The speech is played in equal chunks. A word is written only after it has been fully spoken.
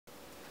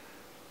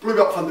Blue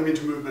belt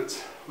fundamental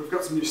movements. We've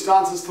got some new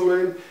stances to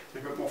learn,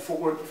 and a bit more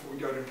footwork before we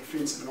go to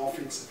defensive and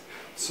offensive.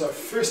 So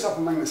first up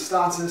among the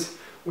stances,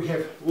 we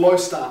have low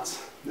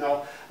stance.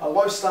 Now, a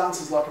low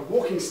stance is like a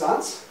walking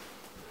stance,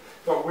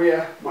 but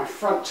where my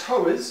front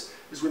toe is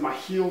where my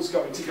heel's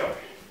going to go.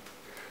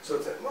 So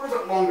it's a little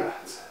bit longer.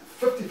 It's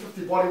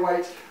 50-50 body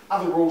weight.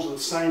 Other rules are the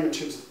same in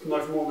terms of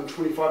no more than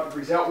 25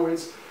 degrees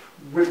outwards,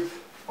 width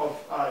of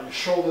your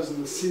shoulders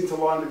in the centre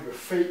line of your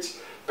feet,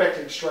 back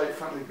leg straight,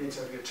 front leg bent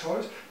over your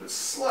toes, but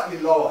slightly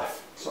lower.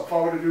 So if I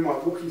were to do my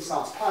walking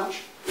stance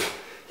punch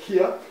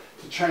here,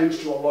 to change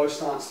to a low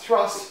stance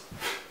thrust,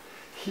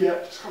 here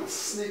it just kind of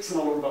sneaks in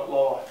a little bit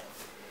lower.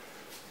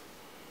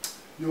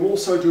 You'll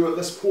also do at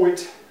this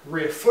point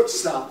rear foot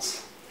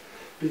stance.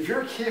 Be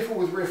very careful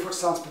with rear foot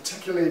stance,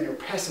 particularly in your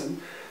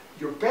pattern.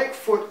 Your back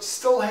foot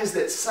still has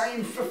that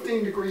same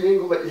 15-degree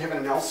angle that you have in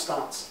an L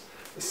stance.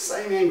 The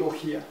same angle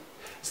here.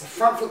 It's the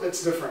front foot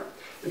that's different.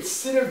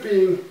 Instead of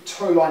being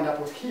toe lined up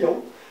with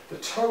heel, the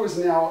toe is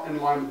now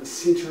in line with the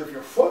center of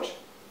your foot,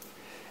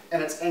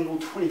 and it's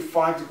angled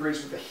 25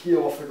 degrees with the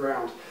heel off the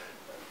ground.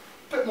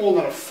 A bit more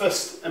than a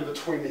fist in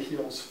between the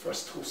heels for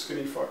us tall,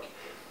 skinny folk.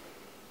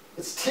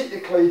 It's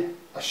technically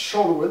a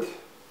shoulder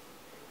width,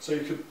 so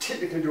you could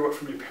technically do it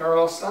from your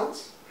parallel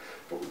stance,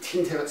 but we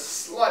tend to have it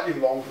slightly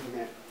longer than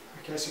that.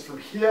 Okay, so from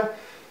here,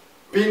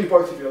 bend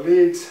both of your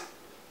legs,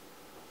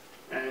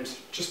 and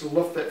just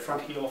lift that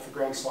front heel off the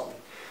ground slightly.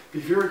 Be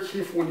very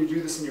careful when you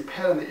do this in your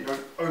pattern that you don't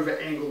over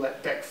angle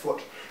that back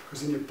foot,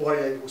 because then your body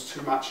angles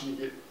too much and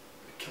you get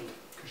killed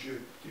because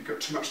you've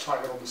got too much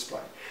target on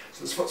display.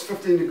 So this foot's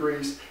 15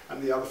 degrees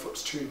and the other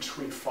foot's turned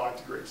 25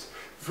 degrees.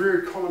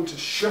 Very common to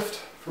shift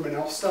from an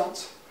L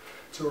stance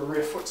to a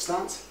rear foot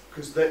stance,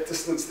 because that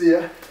distance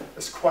there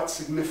is quite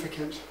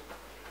significant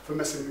for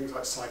missing things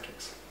like side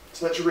kicks.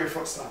 So that's your rear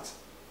foot stance.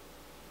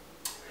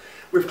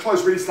 We've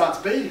closed ready stance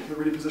B, the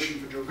ready position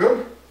for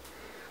Jung-gun.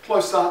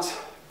 Closed stance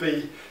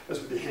B is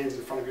with your hands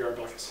in front of your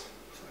umbilicus.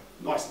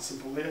 So nice and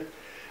simple there.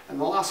 And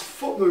the last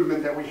foot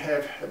movement that we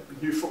have,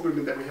 a new foot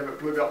movement that we have at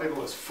blue belt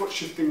level, is foot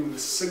shifting with a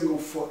single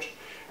foot.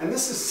 And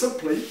this is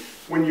simply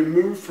when you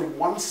move from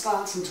one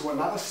stance into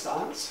another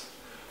stance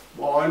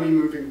while only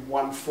moving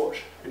one foot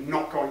and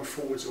not going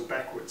forwards or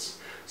backwards.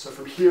 So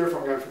from here, if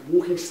I'm going from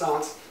walking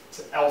stance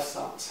to L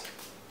stance,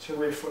 to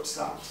rear foot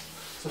stance,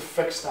 to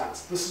fixed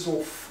stance, this is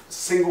all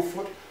single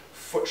foot,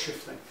 foot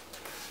shifting.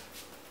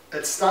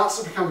 It starts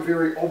to become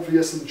very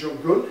obvious in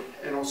Jung-gun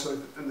and also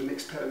in the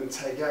next pattern in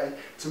Taige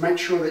to make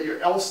sure that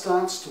your L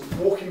stance to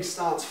walking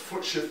stance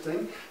foot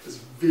shifting is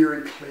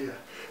very clear.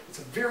 It's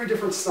a very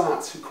different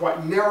stance. You're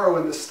quite narrow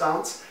in this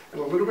stance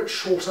and a little bit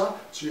shorter,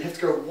 so you have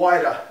to go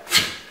wider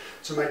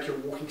to make your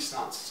walking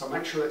stance. So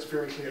make sure that's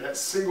very clear. That's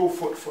single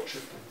foot, foot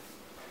shifting.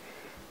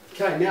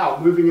 Okay, now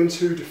moving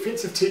into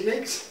defensive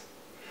techniques,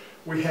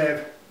 we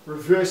have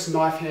reverse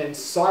knife hand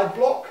side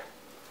block,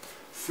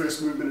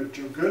 first movement of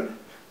Jung-gun.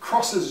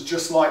 Crosses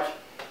just like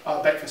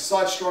back for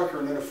side strike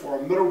or an inner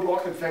forearm middle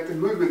block. In fact, the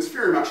movement's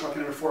very much like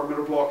an inner forearm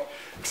middle block,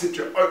 except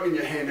you're opening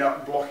your hand out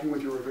and blocking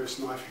with your reverse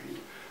knife hand.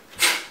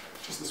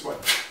 Just this way.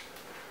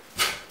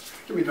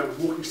 Can be done with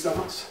walking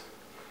stance,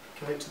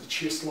 okay, to the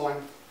chest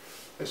line.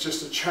 It's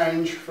just a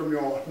change from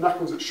your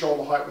knuckles at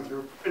shoulder height with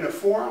your inner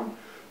forearm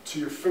to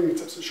your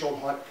fingertips at shoulder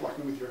height,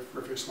 blocking with your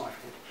reverse knife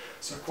hand.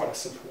 So quite a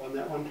simple one,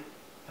 that one.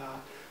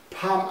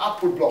 Palm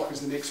upward block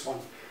is the next one.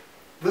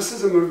 This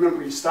is a movement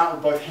where you start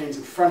with both hands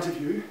in front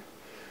of you.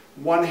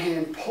 One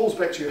hand pulls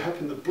back to your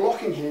hip and the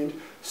blocking hand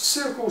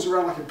circles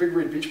around like a big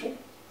red beach ball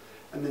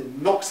and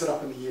then knocks it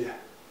up in the air.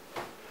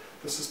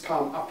 This is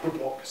palm upward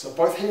block. So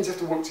both hands have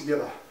to work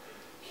together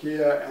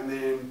here and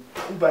then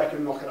pull back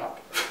and knock it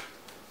up.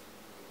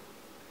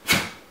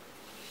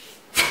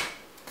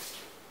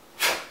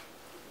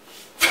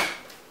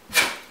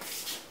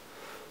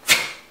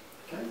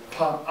 Okay,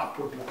 palm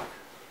upward block.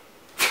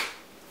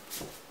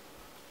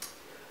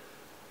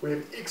 We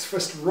have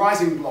X-fist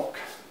rising block.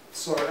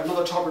 So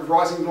another type of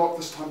rising block,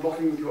 this time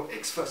blocking with your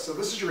X-fist. So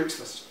this is your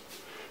X-fist,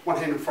 one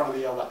hand in front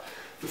of the other.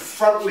 The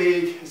front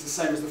leg is the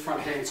same as the front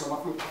hand. So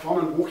if I'm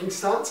in walking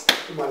stance,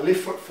 with my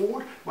left foot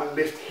forward, my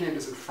left hand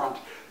is in front.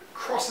 It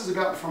crosses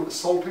about in front of the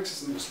solar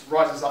plexus and just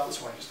rises up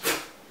this way.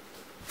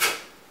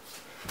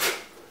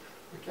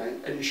 Okay,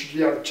 and you should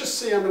be able to just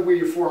see under where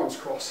your forearms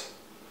cross.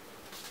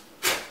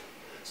 So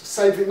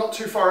same thing, not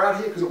too far out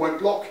here because it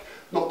won't block,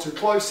 not too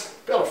close,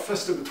 about a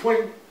fist in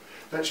between.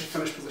 That's your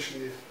finished position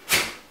there.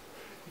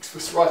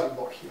 X-fist rising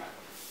block here.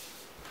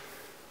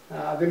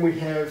 Then we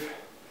have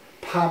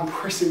palm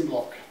pressing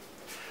block.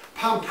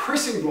 Palm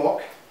pressing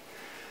block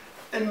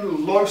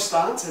in low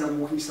stance and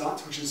in walking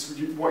stance, which is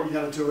what you're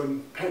going to do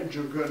in pattern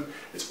Jung-gun,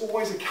 it's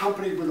always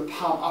accompanied with a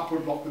palm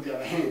upward block with the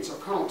other hand. So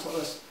it kind of looks like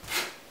this.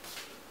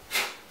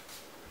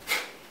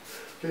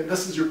 Okay,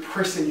 this is your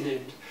pressing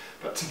hand.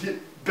 But to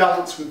get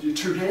balance with your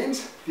two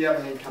hands, the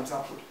other hand comes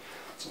upward.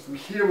 So from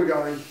here we're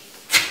going.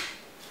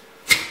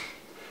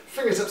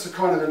 Fingertips are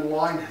kind of in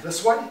line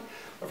this way.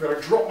 I've got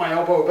to drop my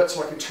elbow a bit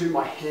so I can turn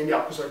my hand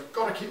out because I've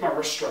got to keep my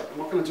wrist straight. I'm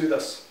not going to do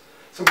this.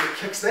 Somebody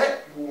kicks that,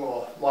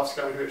 whoa, life's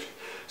going to hurt.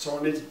 So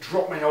I need to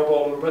drop my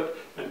elbow a little bit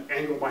and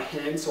angle my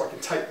hand so I can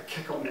take the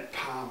kick on that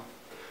palm.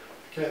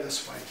 Okay,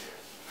 this way.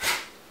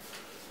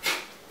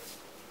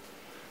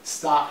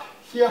 Start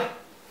here,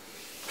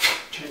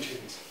 change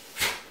hands.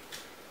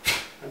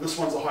 And this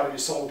one's the height of your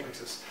solar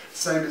plexus.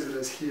 Same as it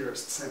is here,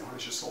 it's the same height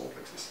as your solar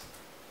plexus.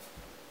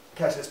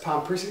 Okay, so that's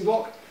palm pressing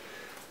block.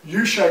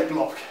 U-shaped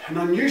block, an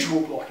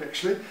unusual block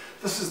actually.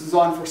 This is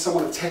designed for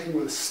someone attacking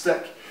with a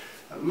stick.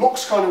 It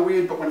looks kind of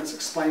weird, but when it's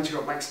explained to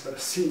you, it makes a bit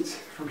of sense.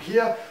 From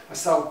here, I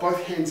start with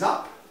both hands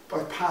up,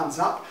 both palms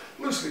up,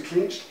 loosely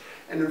clenched,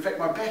 and in fact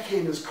my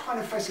backhand is kind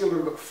of facing a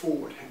little bit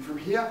forward. And from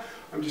here,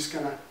 I'm just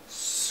going to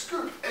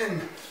scoop in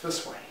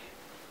this way.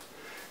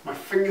 My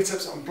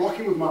fingertips, I'm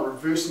blocking with my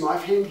reverse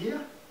knife hand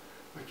here,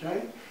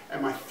 okay,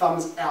 and my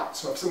thumbs out.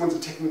 So if someone's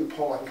attacking with the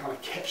pole, I can kind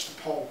of catch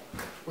the pole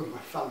with my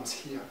thumbs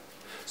here.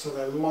 So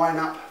they line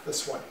up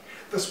this way.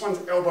 This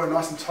one's elbow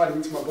nice and tight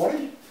into my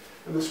body,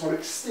 and this one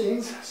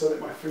extends so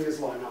that my fingers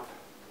line up.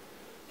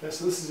 Okay,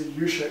 so this is a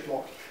U-shaped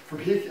block. From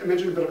here,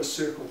 imagine a bit of a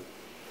circle.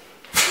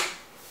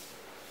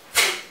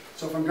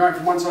 So if I'm going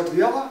from one side to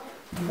the other,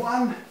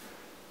 1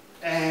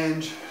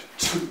 and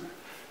 2,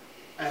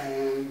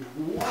 and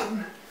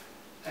 1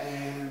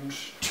 and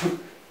 2.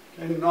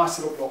 Okay, nice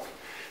little block.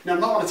 Now,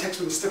 no one attacks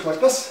with a stick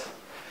like this.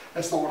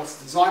 That's not what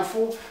it's designed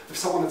for. If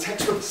someone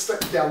attacks with a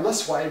stick down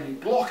this way and you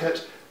block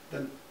it,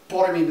 the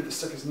bottom end of the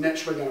stick is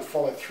naturally going to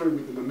follow through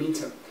with the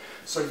momentum.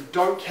 So you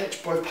don't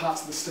catch both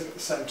parts of the stick at the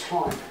same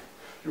time.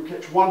 You'll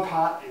catch one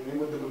part and then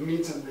with the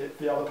momentum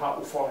the other part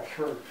will follow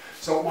through.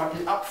 So it might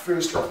be up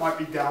first or it might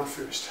be down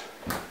first,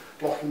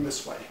 blocking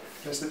this way.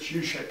 Okay, so that's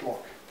U-shaped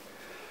block.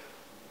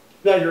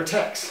 Now your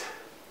attacks.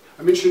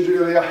 I mentioned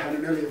earlier in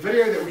an earlier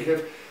video that we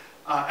have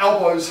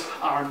elbows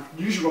are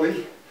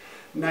usually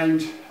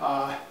named,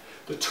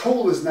 the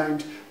tool is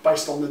named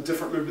based on the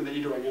different movement that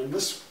you're doing. In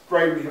this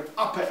grade we have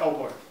upper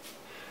elbow.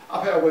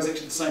 Upper elbow is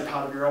actually the same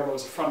part of your elbow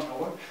as the front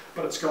elbow,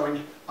 but it's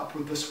going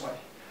upward this way,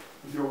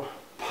 with your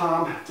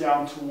palm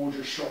down towards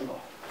your shoulder.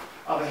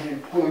 Other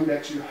hand pulling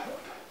back to your hip.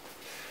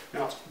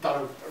 Now it's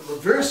done in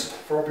reverse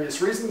for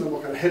obvious reasons. I'm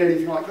not going to hit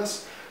anything like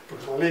this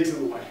because my leg's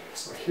in the way.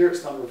 So here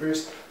it's done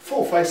reverse,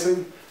 full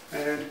facing,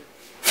 and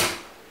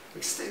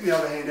extend the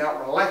other hand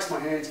out, relax my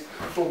hands,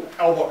 pull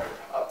the elbow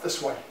up this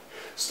way.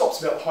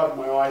 Stops about the height of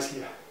my eyes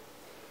here.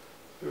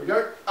 There we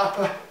go,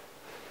 upper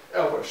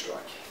elbow strike.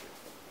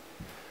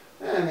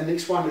 And the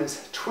next one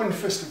is twin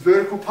fist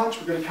vertical punch.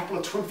 We've got a couple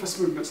of twin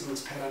fist movements in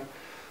this pattern.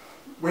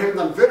 We haven't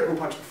done vertical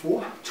punch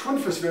before. Twin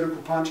fist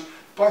vertical punch,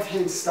 both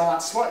hands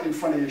start slightly in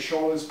front of your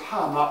shoulders,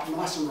 palm up,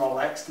 nice and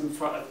relaxed in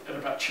front at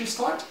about chest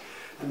height.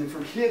 And then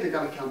from here they're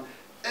going to come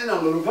in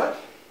a little bit.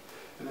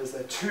 And as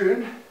they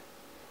turn,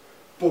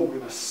 boom, we're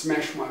going to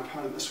smash my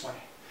opponent this way.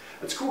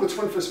 It's called a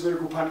twin fist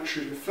vertical punch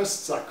because your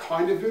fists are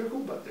kind of vertical,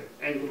 but they're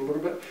angled a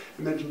little bit.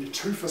 Imagine your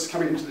two fists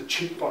coming into the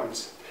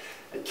cheekbones.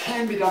 It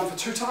can be done for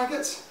two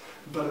targets,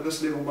 but at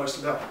this level most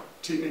of our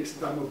techniques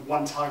are done with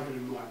one target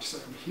in mind. So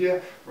from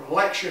here,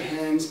 relax your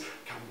hands,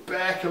 come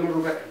back a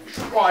little bit and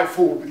drive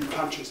forward with your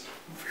punches.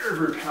 Very,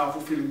 very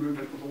powerful feeling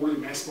movement with all your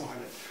mass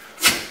behind it.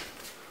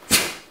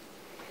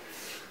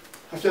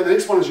 Okay, the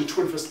next one is your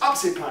twin fist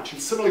upset punch.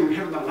 And similarly, we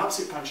haven't done an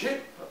upset punch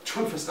yet, but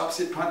twin fist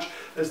upset punch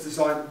is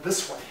designed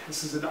this way.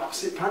 This is an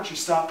upset punch. You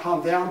start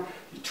palm down,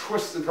 you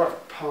twist and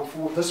drive palm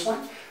forward this way,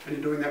 and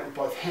you're doing that with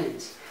both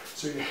hands.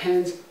 So your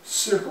hands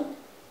circle.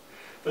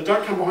 They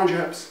don't come behind your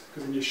hips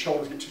because then your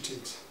shoulders get too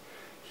tense.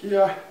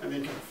 Here and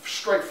then come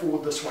straight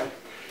forward this way.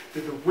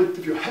 They're the width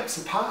of your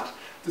hips apart,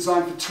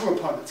 designed for two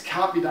opponents.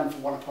 Can't be done for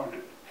one opponent.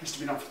 It has to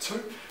be done for two.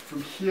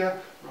 From here,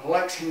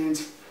 relax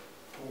hands,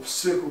 pull,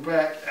 circle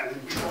back, and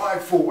then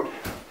drive forward.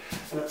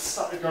 And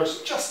it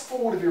goes just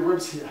forward of your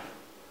ribs here.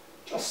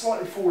 Just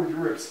slightly forward of your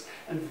ribs.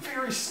 And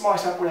very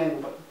slight upward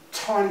angle, but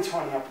tiny,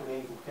 tiny upward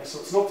angle. Okay, so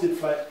it's not dead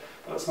flat,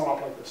 but it's not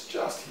up like this.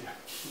 Just here.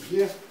 From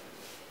here.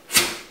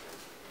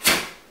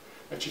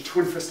 That's your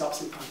twin fist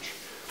upset punch.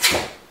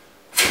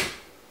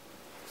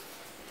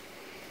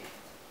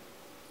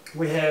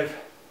 We have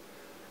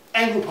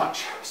angle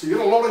punch. So you've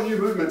got a lot of new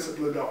movements at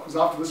Blue Belt because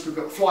after this we've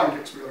got the flying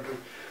kicks we've got to do.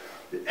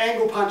 The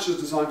angle punch is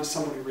designed for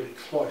somebody really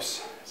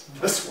close. It's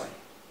this way.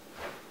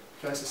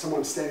 Okay, so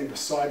someone's standing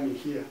beside me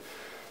here.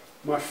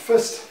 My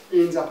fist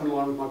ends up in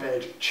line with my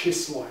badge,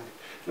 chest line.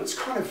 And it's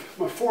kind of,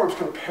 my forearm's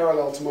kind of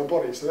parallel to my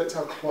body, so that's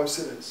how close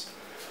it is.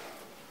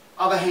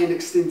 Other hand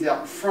extends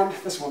out in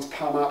front, this one's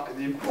palm up, and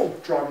then boom,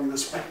 driving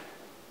this way.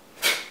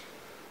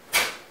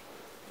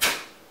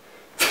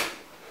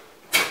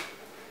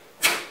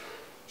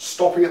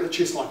 Stopping at the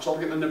chest line,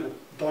 stopping at the nipple.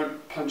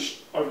 Don't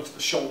punch over to the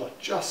shoulder,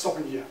 just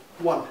stopping here.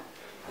 1,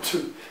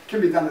 2.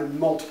 Can be done in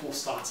multiple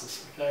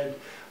stances. Okay,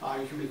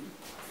 you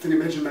can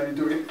imagine maybe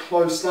doing it in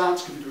closed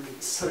stance, can be doing it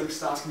in sitting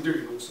stance, can be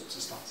doing it in all sorts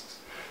of stances.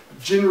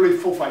 But generally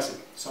full facing,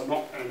 so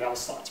not an L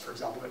stance, for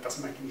example, that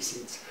doesn't make any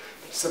sense.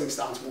 Sitting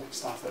stance, walking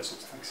stance, those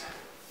sorts of things.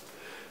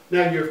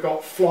 Now you've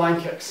got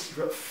flying kicks.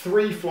 You've got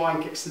 3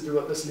 flying kicks to do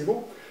at this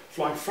level.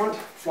 Flying front,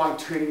 flying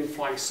turning, and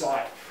flying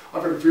side.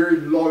 I've got a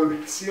very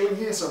low ceiling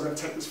here, so I'm going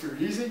to take this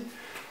very easy.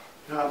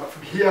 But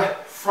from here,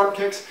 front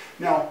kicks.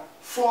 Now,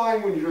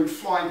 flying, when you're doing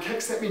flying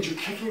kicks, that means you're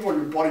kicking while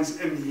your body's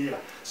in the air.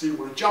 So you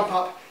want to jump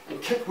up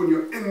and kick when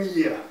you're in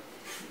the air.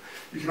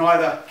 You can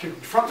either kick with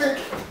your front leg,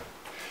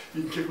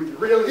 you can kick with your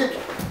rear leg,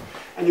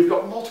 and you've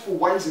got multiple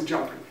ways of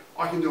jumping.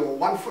 I can do a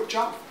 1 foot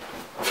jump,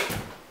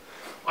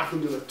 I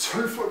can do a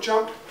 2 foot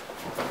jump,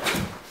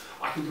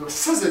 I can do a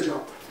scissor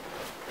jump,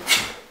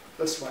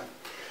 this way.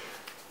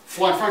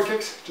 Flying front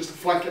kicks, just a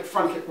front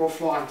kick while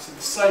flying. So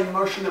the same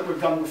motion that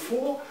we've done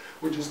before,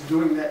 we're just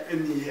doing that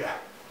in the air.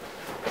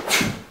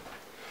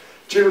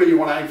 Generally you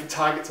want to aim for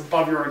targets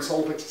above your own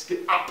solar plexus,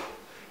 get up,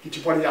 get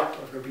your body up.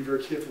 I've got to be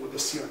very careful with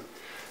this here.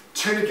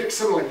 Turning kick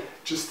similarly,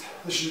 just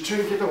this is your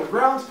turning kick on the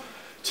ground,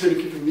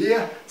 turning kick in the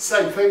air,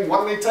 same thing,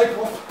 1 leg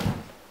takeoff,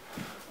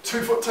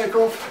 2 foot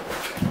takeoff,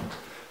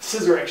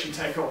 scissor action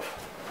takeoff.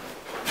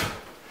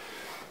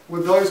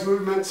 With those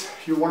movements,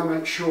 you want to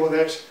make sure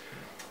that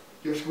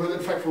in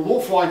fact, for all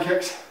flying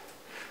kicks,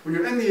 when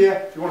you're in the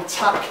air, you want to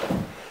tuck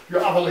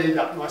your other leg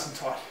up nice and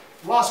tight.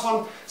 Last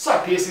one,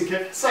 side piercing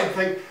kick, same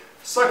thing,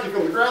 side kick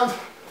on the ground.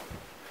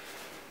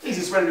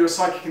 Easiest way to do a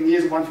side kick in the air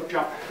is a 1 foot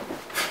jump.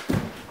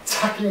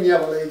 Tucking the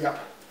other leg up.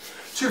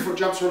 2 foot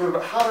jumps are a little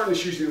bit harder, and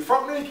it's usually the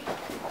front leg.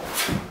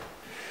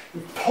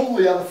 And pull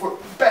the other foot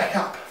back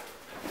up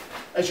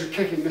as you're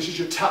kicking. This is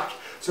your tuck.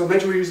 So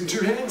imagine we're using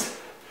 2 hands,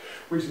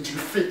 we're using 2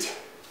 feet.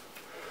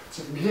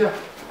 So from here,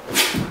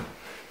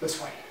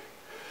 this way.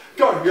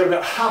 Go, you've got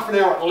about half an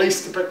hour at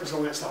least to practice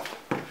on that stuff.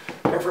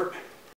 Go for it.